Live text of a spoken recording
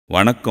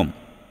வணக்கம்.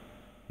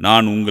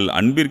 நான் உங்கள்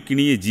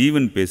அன்பிற்கினிய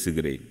ஜீவன்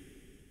பேசுகிறேன்.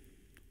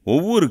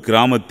 ஒவ்வொரு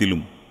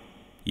கிராமத்திலும்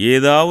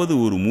ஏதாவது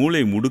ஒரு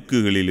மூலை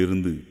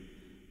முடுக்குகளிலிருந்து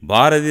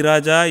பாரதி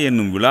ராஜா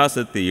என்னும்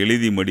விலாசத்தை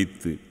எழுதி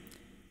மடித்து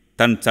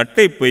தன்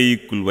சட்டை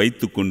பைக்குள்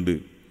வைத்து கொண்டு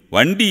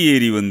வண்டி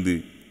ஏறி வந்து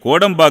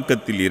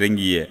கோடம்பாக்கத்தில்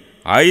இறங்கிய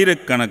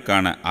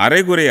ஆயிரக்கணக்கான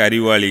அரைகுறை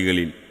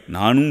அறிவாளிகளில்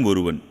நானும்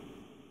ஒருவன்.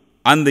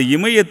 அந்த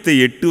இமயத்தை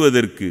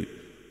எட்டுவதற்கு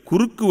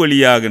குறுக்கு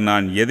வழியாக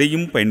நான்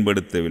எதையும்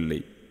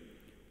பயன்படுத்தவில்லை.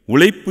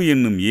 உழைப்பு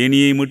என்னும்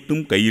ஏணியை மட்டும்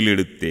கையில்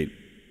எடுத்தேன்.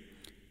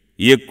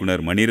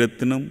 இயக்குனர்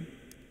மணிரத்னம்,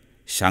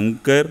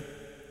 சங்கர்,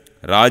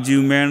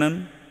 ராஜீவ் மேனன்,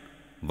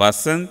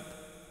 வசந்த்,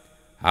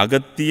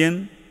 அகத்தியன்,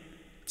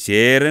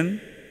 சேரன்,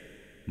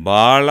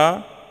 பாலா,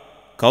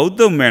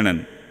 கௌதம்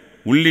மேனன்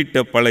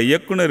உள்ளிட்ட பல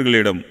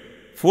இயக்குநர்களிடம்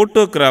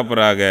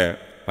ஃபோட்டோகிராஃபராக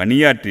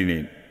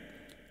பணியாற்றினேன்.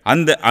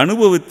 அந்த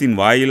அனுபவத்தின்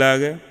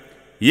வாயிலாக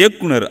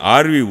இயக்குனர்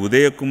ஆர்.வி.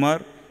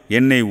 உதயகுமார்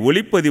என்னை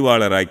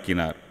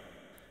ஒளிப்பதிவாளராக்கினார்.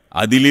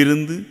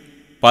 அதிலிருந்து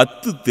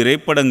 10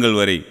 திரைப்படங்கள்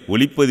வரை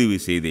ஒளிப்பதிவு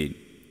செய்தேன்.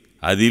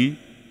 அதில்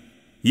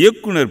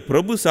இயக்குனர்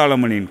பிரபு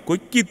சாலமனின்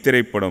கொக்கி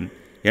திரைப்படம்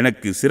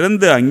எனக்கு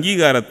சிறந்த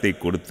அங்கீகாரத்தை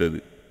கொடுத்தது.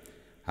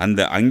 அந்த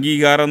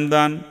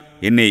அங்கீகாரம்தான்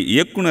என்னை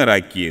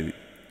இயக்குனராக்கியது.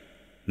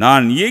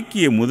 நான்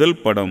இயக்கிய முதல்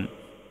படம்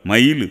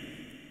மயிலு.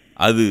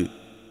 அது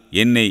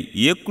என்னை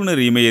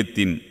இயக்குனர்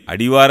இமயத்தின்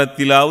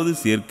அடிவாரத்திலாவது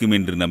சேர்க்கும்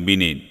என்று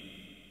நம்பினேன்.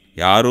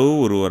 யாரோ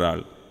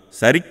ஒருவரால்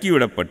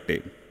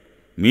சறுக்கிவிடப்பட்டேன்.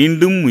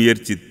 மீண்டும்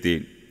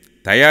முயற்சித்தேன்.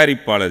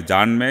 தயாரிப்பாளர்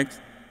ஜான் மேக்ஸ்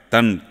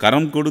தன்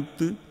கரம்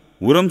கொடுத்து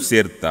உரம்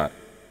சேர்த்தார்.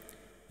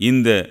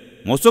 இந்த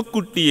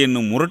மொசக்குட்டி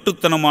என்னும்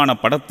முரட்டுத்தனமான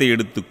படத்தை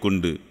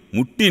எடுத்துக்கொண்டு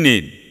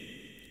முட்டினேன்.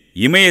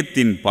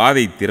 இமயத்தின்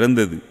பாதை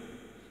திறந்தது.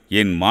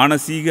 என்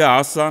மானசீக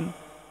ஆசான்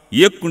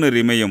இயக்குனர்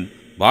இமயம்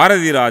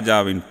பாரதி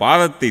ராஜாவின்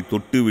பாதத்தை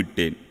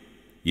தொட்டுவிட்டேன்.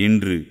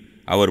 இன்று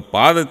அவர்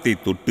பாதத்தை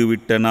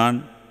தொட்டுவிட்ட நான்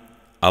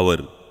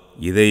அவர்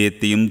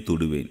இதயத்தையும்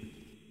தொடுவேன்.